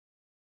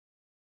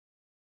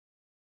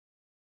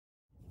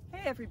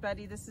Hey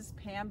everybody, this is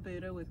Pam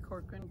Buddha with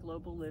Corcoran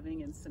Global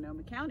Living in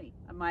Sonoma County.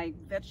 My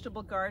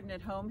vegetable garden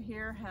at home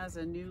here has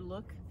a new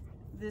look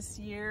this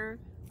year.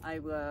 I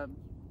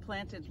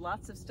planted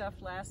lots of stuff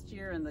last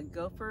year, and the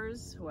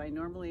gophers, who I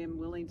normally am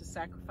willing to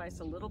sacrifice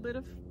a little bit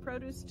of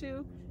produce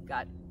to,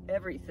 got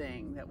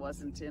everything that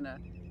wasn't in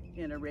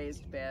a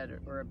raised bed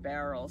or a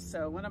barrel.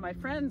 So one of my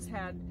friends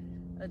had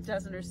a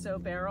dozen or so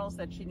barrels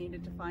that she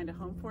needed to find a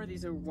home for.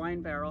 These are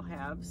wine barrel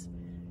halves,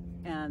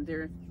 and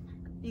they're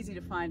easy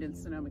to find in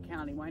Sonoma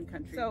County, wine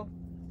country. So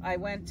I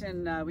went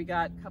and we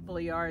got a couple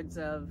of yards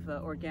of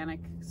organic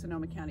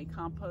Sonoma County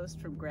compost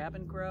from Grab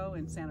and Grow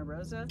in Santa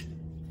Rosa,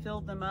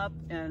 filled them up,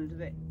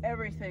 and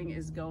everything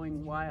is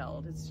going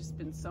wild. It's just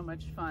been so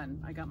much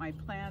fun. I got my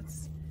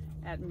plants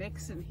at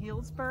Mix in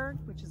Healdsburg,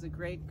 which is a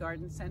great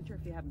garden center.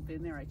 If you haven't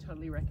been there, I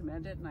totally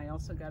recommend it. And I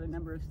also got a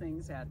number of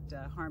things at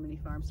Harmony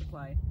Farm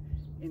Supply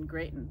in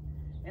Grayton.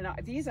 And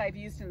these I've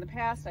used in the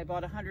past. I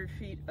bought 100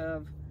 feet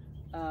of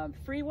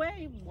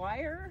freeway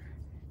wire.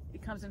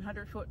 It comes in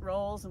 100-foot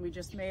rolls, and we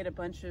just made a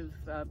bunch of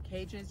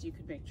cages. You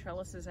could make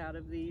trellises out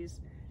of these,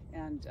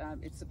 and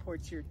it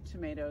supports your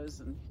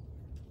tomatoes and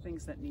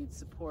things that need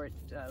support,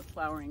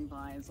 flowering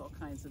vines, all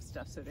kinds of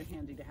stuff, so they're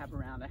handy to have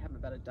around. I have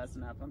about a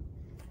dozen of them.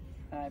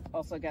 I've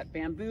also got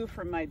bamboo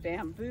from my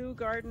bamboo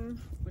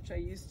garden, which I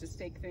use to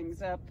stake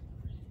things up,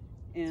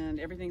 and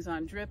everything's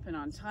on drip and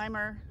on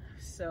timer,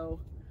 so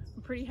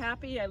I'm pretty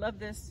happy. I love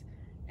this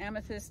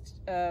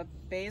amethyst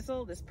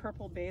basil, this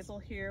purple basil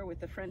here with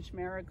the French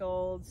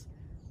marigolds.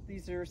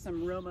 These are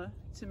some Roma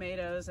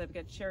tomatoes. I've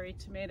got cherry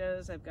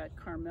tomatoes, I've got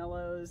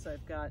Carmelos,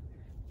 I've got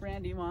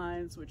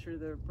brandywines, which are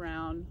the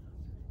brown,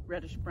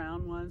 reddish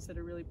brown ones that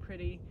are really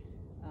pretty,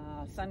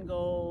 sun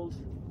gold.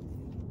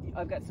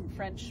 I've got some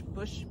French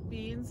bush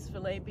beans,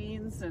 filet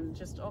beans, and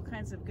just all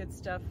kinds of good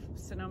stuff.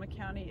 Sonoma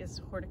County is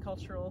a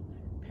horticultural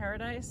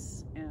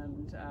paradise,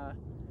 and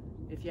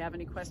if you have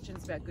any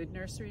questions about good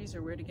nurseries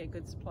or where to get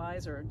good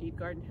supplies or need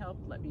garden help,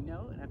 let me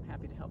know, and I'm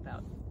happy to help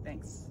out.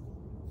 Thanks.